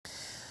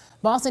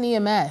Boston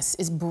EMS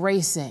is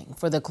bracing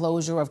for the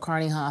closure of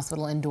Carney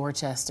Hospital in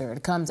Dorchester.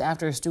 It comes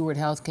after Steward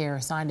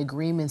Healthcare signed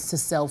agreements to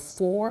sell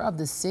 4 of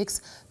the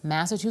 6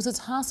 Massachusetts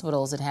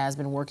hospitals it has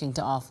been working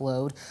to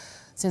offload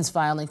since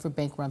filing for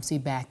bankruptcy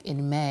back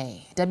in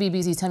May.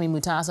 WBZ's Tammy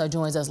Mutasa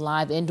joins us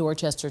live in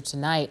Dorchester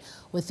tonight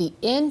with the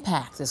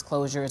impact this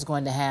closure is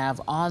going to have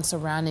on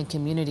surrounding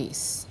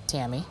communities.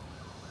 Tammy.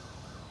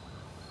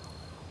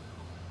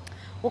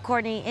 Well,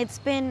 Courtney, it's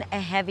been a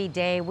heavy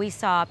day. We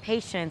saw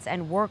patients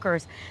and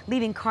workers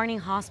leaving Carney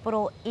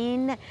Hospital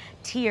in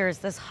tears.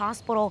 This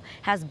hospital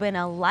has been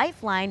a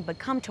lifeline, but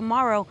come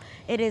tomorrow,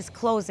 it is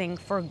closing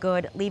for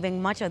good,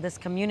 leaving much of this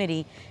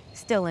community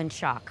still in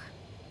shock.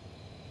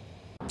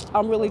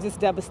 I'm really just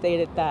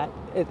devastated that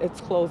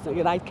it's closing.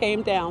 And I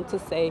came down to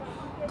say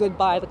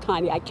goodbye to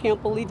Carney. I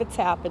can't believe it's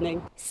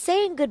happening.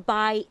 Saying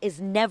goodbye is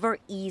never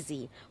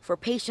easy. For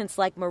patients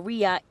like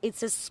Maria,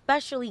 it's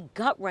especially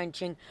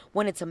gut-wrenching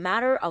when it's a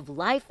matter of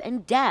life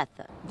and death.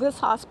 This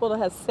hospital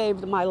has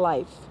saved my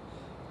life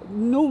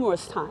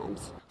numerous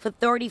times. For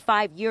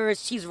 35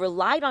 years, she's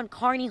relied on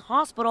Carney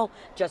Hospital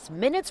just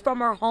minutes from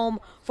her home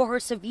for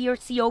her severe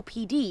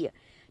COPD.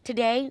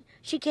 Today,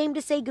 she came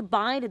to say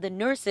goodbye to the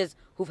nurses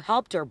who've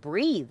helped her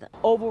breathe.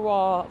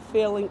 Overall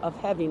feeling of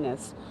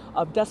heaviness,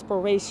 of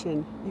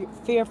desperation,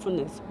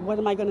 fearfulness. What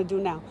am I going to do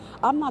now?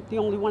 I'm not the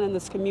only one in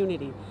this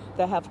community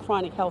that have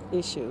chronic health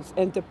issues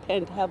and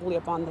depend heavily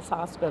upon this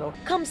hospital.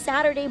 Come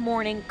Saturday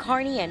morning,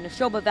 Carney and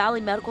Nashoba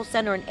Valley Medical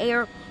Center in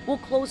Ayer will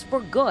close for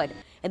good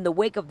in the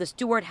wake of the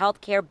Steward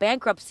Healthcare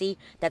bankruptcy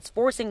that's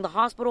forcing the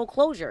hospital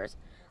closures.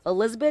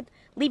 Elizabeth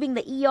leaving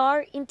the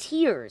ER in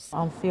tears.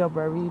 I feel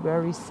very,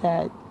 very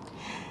sad.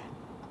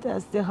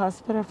 That's the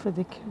hospital for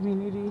the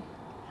community.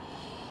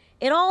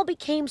 It all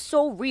became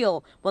so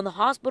real when the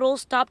hospital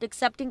stopped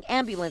accepting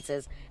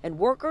ambulances and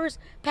workers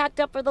packed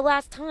up for the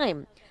last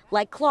time,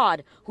 like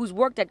Claude, who's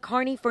worked at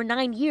Carney for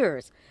 9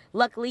 years.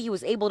 Luckily, he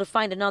was able to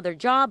find another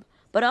job,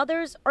 but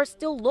others are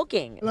still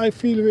looking. I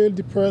feel really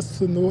depressed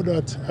to know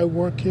that I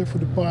work here for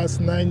the past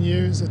 9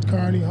 years at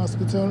Carney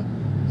Hospital,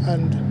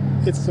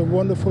 and it's a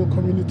wonderful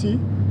community.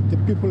 The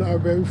people are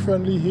very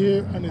friendly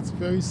here, and it's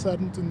very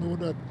saddened to know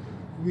that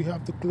we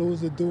have to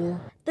close the door.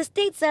 The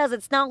state says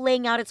it's now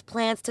laying out its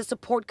plans to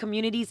support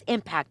communities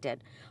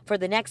impacted. For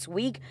the next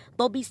week,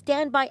 there'll be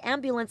standby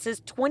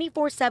ambulances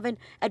 24/7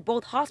 at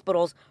both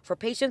hospitals for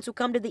patients who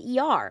come to the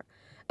ER.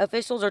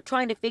 Officials are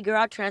trying to figure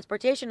out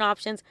transportation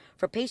options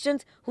for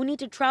patients who need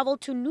to travel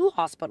to new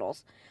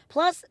hospitals.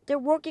 Plus, they're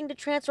working to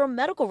transfer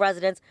medical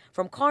residents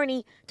from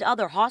Carney to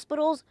other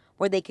hospitals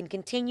where they can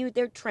continue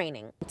their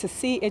training. To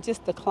see it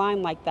just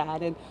decline like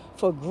that and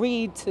for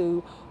greed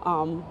to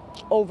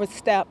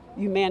overstep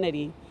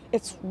humanity,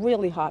 it's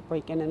really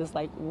heartbreaking, and it's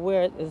like,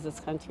 where is this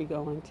country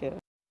going to?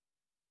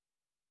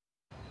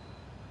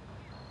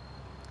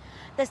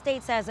 The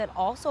state says it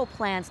also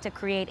plans to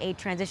create a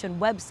transition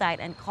website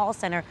and call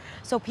center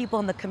so people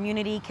in the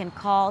community can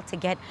call to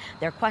get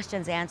their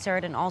questions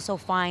answered and also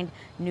find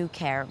new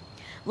care.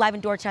 Live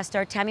in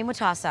Dorchester, Tammy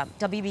Mutasa,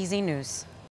 WBZ News.